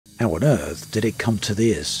How on earth did it come to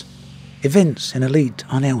this? Events in Elite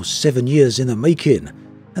are now 7 years in the making,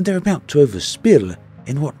 and they're about to overspill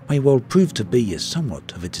in what may well prove to be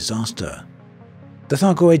somewhat of a disaster. The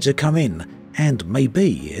Thargoids are coming, and may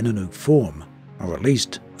be in a new form, or at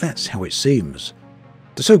least that's how it seems.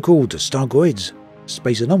 The so-called Stargoids,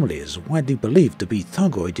 space anomalies widely believed to be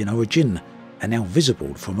Thargoid in origin, are now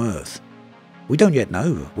visible from Earth. We don't yet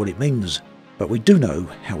know what it means, but we do know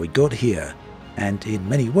how we got here, and in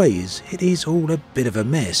many ways it is all a bit of a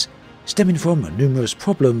mess, stemming from numerous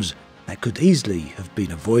problems that could easily have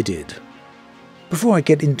been avoided. Before I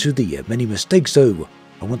get into the many mistakes though,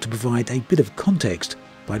 I want to provide a bit of context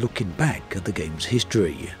by looking back at the game's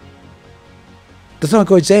history. The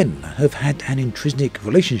Thargoids then have had an intrinsic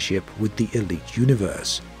relationship with the Elite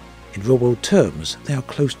universe. In real-world terms, they are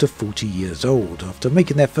close to 40 years old. After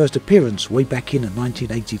making their first appearance way back in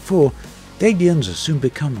 1984, the aliens soon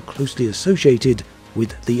become closely associated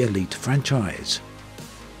with the Elite franchise.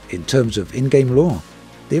 In terms of in-game lore,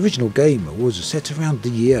 the original game was set around the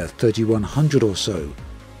year 3100 or so.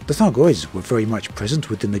 The Thargoids were very much present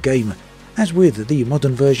within the game, as with the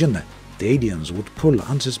modern version, the aliens would pull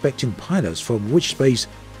unsuspecting pilots from witch space.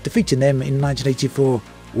 Defeating them in 1984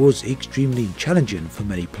 was extremely challenging for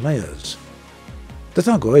many players. The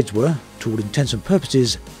Thargoids were, to all intents and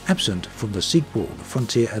purposes, absent from the sequel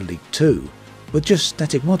Frontier Elite 2, with just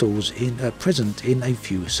static models present in a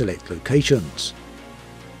few select locations.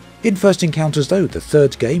 In First Encounters though, the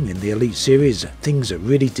third game in the Elite series, things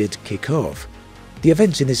really did kick off. The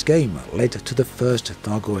events in this game led to the first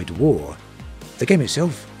Thargoid War. The game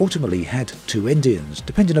itself ultimately had two endings,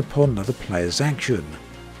 depending upon the player's action.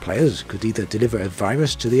 Players could either deliver a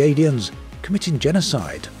virus to the aliens, committing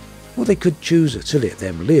genocide, or they could choose to let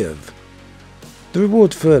them live. The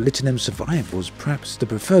reward for letting them survive was perhaps the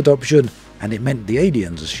preferred option, and it meant the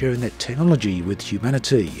aliens sharing their technology with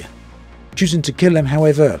humanity. Choosing to kill them,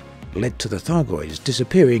 however, led to the Thargoids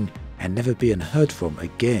disappearing and never being heard from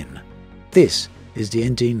again. This is the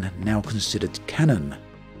ending now considered canon.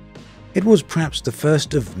 It was perhaps the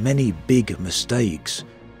first of many big mistakes,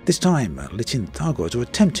 this time letting Thargoids or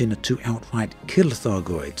attempting to outright kill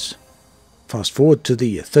Thargoids. Fast forward to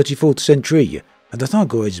the 34th century, and the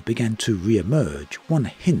Thargoids began to re-emerge one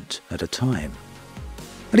hint at a time.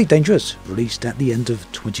 Elite Dangerous released at the end of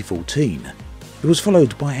 2014. It was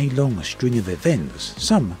followed by a long string of events,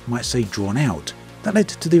 some might say drawn out, that led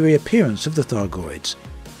to the reappearance of the Thargoids.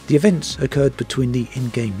 The events occurred between the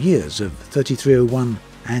in-game years of 3301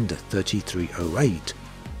 and 3308,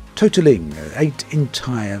 totaling 8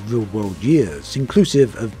 entire real-world years,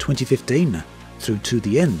 inclusive of 2015 through to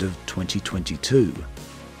the end of 2022.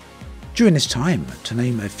 During this time, to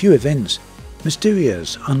name a few events,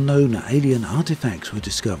 mysterious unknown alien artifacts were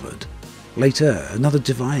discovered. Later, another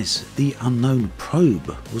device, the Unknown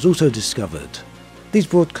Probe, was also discovered. These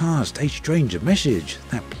broadcast a strange message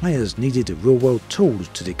that players needed real-world tools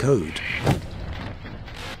to decode.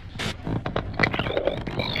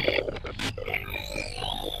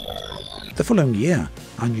 The following year,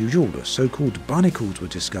 unusual so-called barnacles were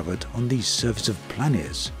discovered on the surface of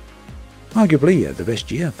planets. Arguably, the best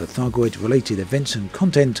year for Thargoid-related events and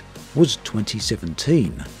content was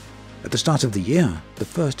 2017. At the start of the year, the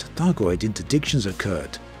first Thargoid interdictions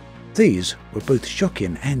occurred. These were both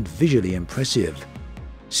shocking and visually impressive.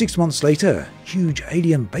 6 months later, huge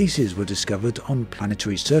alien bases were discovered on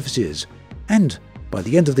planetary surfaces, and by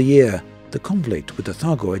the end of the year, the conflict with the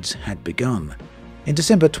Thargoids had begun. In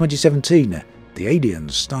December 2017, the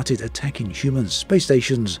aliens started attacking human space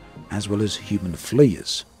stations as well as human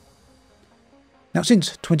fleets. Now,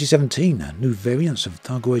 since 2017, new variants of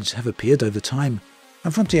Thargoids have appeared over time,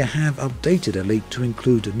 and Frontier have updated Elite to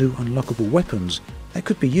include new unlockable weapons that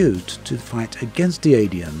could be used to fight against the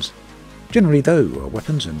aliens. Generally though,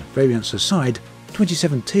 weapons and variants aside,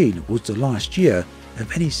 2017 was the last year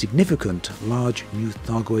of any significant large new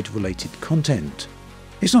Thargoid-related content.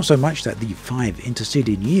 It's not so much that the 5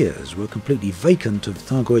 interceding years were completely vacant of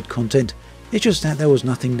Thargoid content, it's just that there was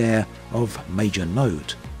nothing there of major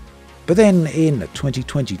note. But then in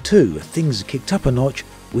 2022, things kicked up a notch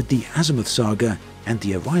with the Azimuth saga and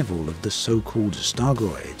the arrival of the so-called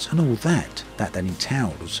Stargoids and all that then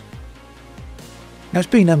entails. Now, it's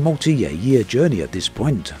been a multi-year journey at this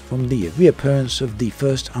point, from the reappearance of the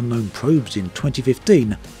first unknown probes in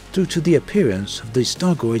 2015 through to the appearance of the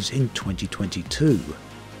Stargoids in 2022.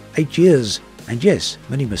 8 years, and yes,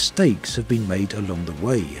 many mistakes have been made along the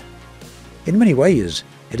way. In many ways,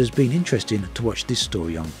 it has been interesting to watch this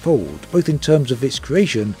story unfold, both in terms of its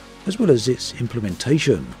creation as well as its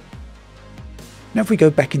implementation. Now, if we go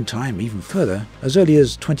back in time even further, as early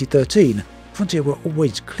as 2013, Frontier were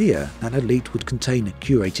always clear that Elite would contain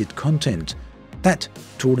curated content, that,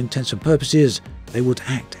 to all intents and purposes, they would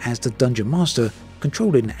act as the Dungeon Master,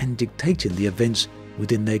 controlling and dictating the events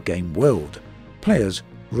within their game world. Players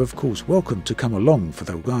were of course welcome to come along for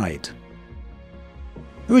the ride.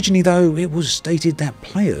 Originally though, it was stated that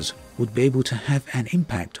players would be able to have an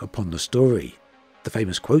impact upon the story. The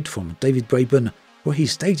famous quote from David Braben, where he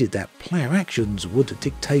stated that player actions would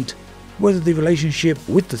dictate whether the relationship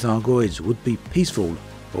with the Thargoids would be peaceful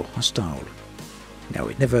or hostile. Now,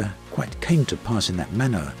 it never quite came to pass in that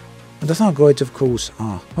manner, and the Thargoids of course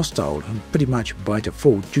are hostile and pretty much by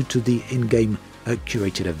default due to the in-game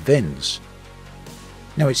curated events.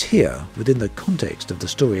 Now, it's here, within the context of the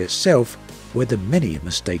story itself, where the many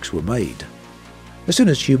mistakes were made. As soon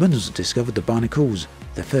as humans discovered the barnacles,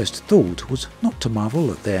 their first thought was not to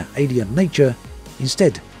marvel at their alien nature.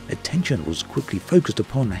 Instead, attention was quickly focused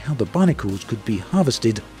upon how the barnacles could be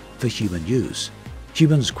harvested for human use.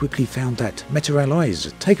 Humans quickly found that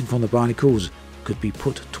meta-alloys taken from the barnacles could be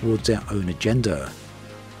put towards their own agenda.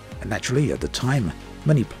 And naturally, at the time,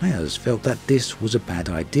 many players felt that this was a bad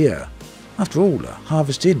idea. After all,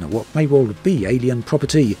 harvesting what may well be alien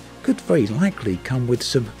property could very likely come with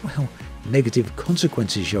some, well, negative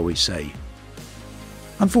consequences, shall we say.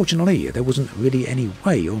 Unfortunately, there wasn't really any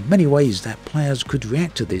way or many ways that players could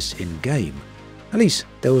react to this in-game. At least,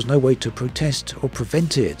 there was no way to protest or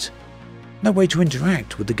prevent it. No way to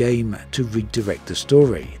interact with the game to redirect the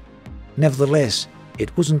story. Nevertheless,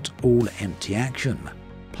 it wasn't all empty action.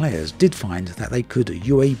 Players did find that they could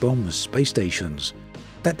UA bomb space stations.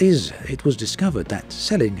 That is, it was discovered that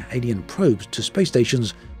selling alien probes to space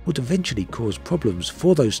stations would eventually cause problems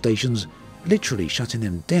for those stations, literally shutting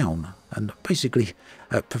them down and basically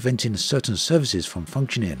preventing certain services from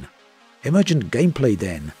functioning. Emergent gameplay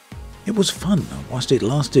then. It was fun whilst it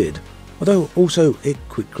lasted, although also it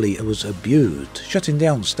quickly was abused. Shutting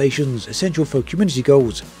down stations essential for community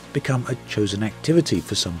goals become a chosen activity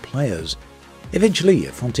for some players. Eventually,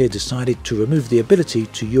 Frontier decided to remove the ability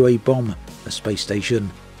to UA bomb a space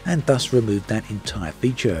station and thus remove that entire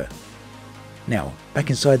feature. Now, back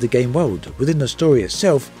inside the game world, within the story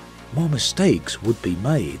itself, more mistakes would be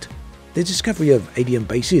made. The discovery of alien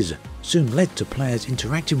bases soon led to players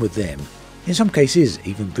interacting with them, in some cases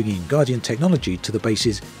even bringing Guardian technology to the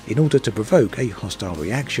bases in order to provoke a hostile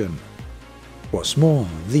reaction. What's more,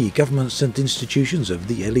 the governments and institutions of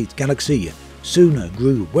the Elite Galaxy soon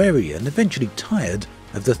grew wary and eventually tired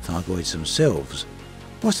of the Thargoids themselves.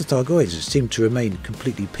 Whilst the Thargoids seemed to remain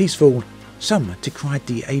completely peaceful, some decried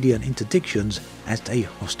the alien interdictions as a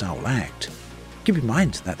hostile act. Keep in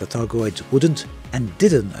mind that the Thargoids wouldn't and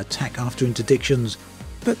didn't attack after interdictions,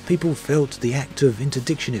 but people felt the act of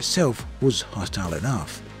interdiction itself was hostile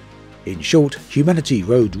enough. In short, humanity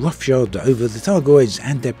rode roughshod over the Thargoids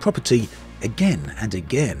and their property again and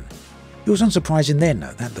again. It was unsurprising then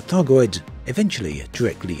that the Thargoids eventually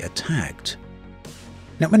directly attacked.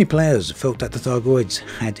 Now, many players felt that the Thargoids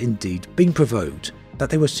had indeed been provoked, that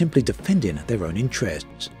they were simply defending their own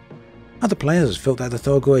interests. Other players felt that the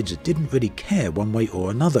Thargoids didn't really care one way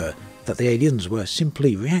or another, that the aliens were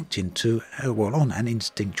simply reacting to, well, on an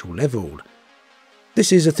instinctual level.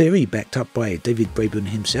 This is a theory backed up by David Braben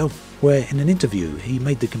himself, where in an interview he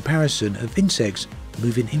made the comparison of insects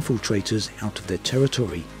moving infiltrators out of their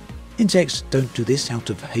territory. Insects don't do this out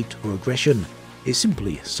of hate or aggression, it's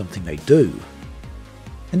simply something they do.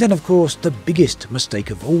 And then of course the biggest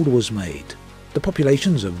mistake of all was made. The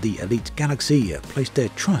populations of the Elite Galaxy placed their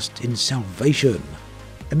trust in Salvation,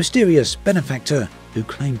 a mysterious benefactor who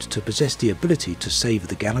claimed to possess the ability to save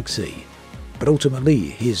the galaxy. But ultimately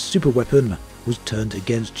his superweapon was turned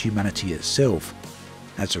against humanity itself.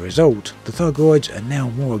 As a result, the Thargoids are now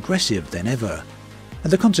more aggressive than ever,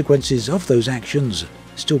 and the consequences of those actions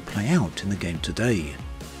still play out in the game today.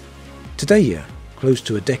 Today, close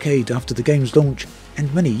to a decade after the game's launch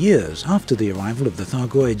and many years after the arrival of the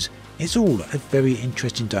Thargoids, it's all a very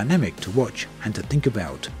interesting dynamic to watch and to think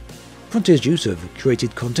about. Frontier's use of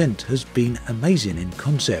curated content has been amazing in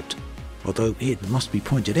concept, although it must be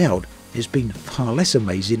pointed out it's been far less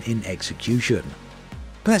amazing in execution.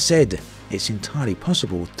 But that said, it's entirely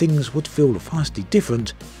possible things would feel vastly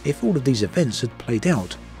different if all of these events had played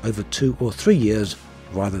out over 2 or 3 years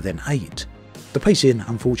rather than 8. The pacing,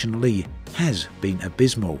 unfortunately, has been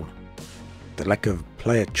abysmal. The lack of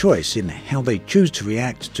player choice in how they choose to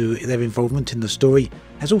react to their involvement in the story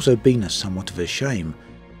has also been somewhat of a shame.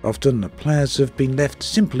 Often, players have been left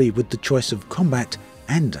simply with the choice of combat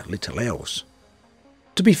and little else.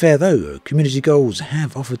 To be fair though, community goals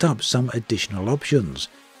have offered up some additional options,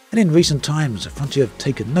 and in recent times Frontier have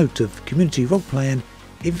taken note of community role-playing.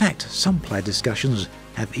 In fact, some player discussions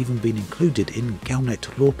have even been included in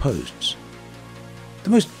Galnet lore posts. The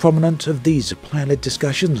most prominent of these player-led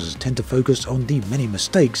discussions tend to focus on the many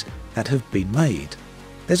mistakes that have been made.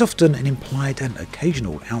 There's often an implied and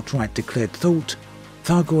occasional outright declared thought,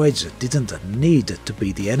 Thargoids didn't need to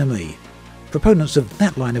be the enemy. Proponents of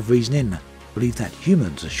that line of reasoning believe that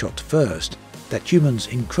humans shot first, that humans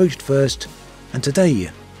encroached first, and today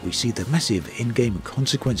we see the massive in-game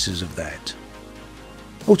consequences of that.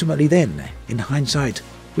 Ultimately then, in hindsight,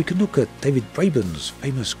 we can look at David Braben's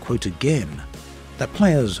famous quote again, that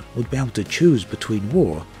players would be able to choose between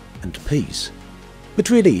war and peace. But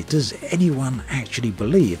really, does anyone actually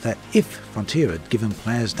believe that if Frontier had given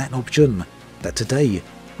players that option, that today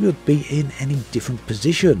we would be in any different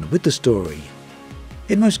position with the story?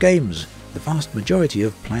 In most games, the vast majority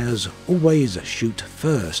of players always shoot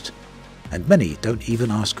first, and many don't even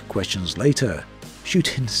ask questions later.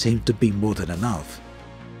 Shooting seems to be more than enough.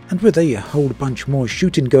 And with a whole bunch more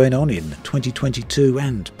shooting going on in 2022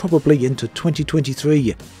 and probably into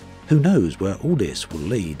 2023, who knows where all this will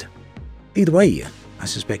lead. Either way, I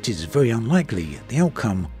suspect it is very unlikely the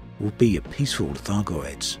outcome will be a peaceful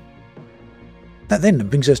Thargoids. That then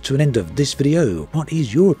brings us to an end of this video. What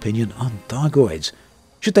is your opinion on Thargoids?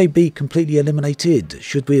 Should they be completely eliminated?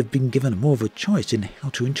 Should we have been given more of a choice in how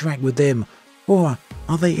to interact with them? Or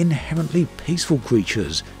are they inherently peaceful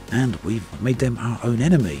creatures and we've made them our own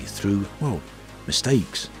enemy through, well,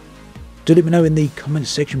 mistakes? Do let me know in the comments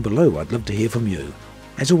section below. I'd love to hear from you.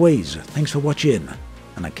 As always, thanks for watching,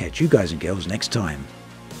 and I'll catch you guys and girls next time.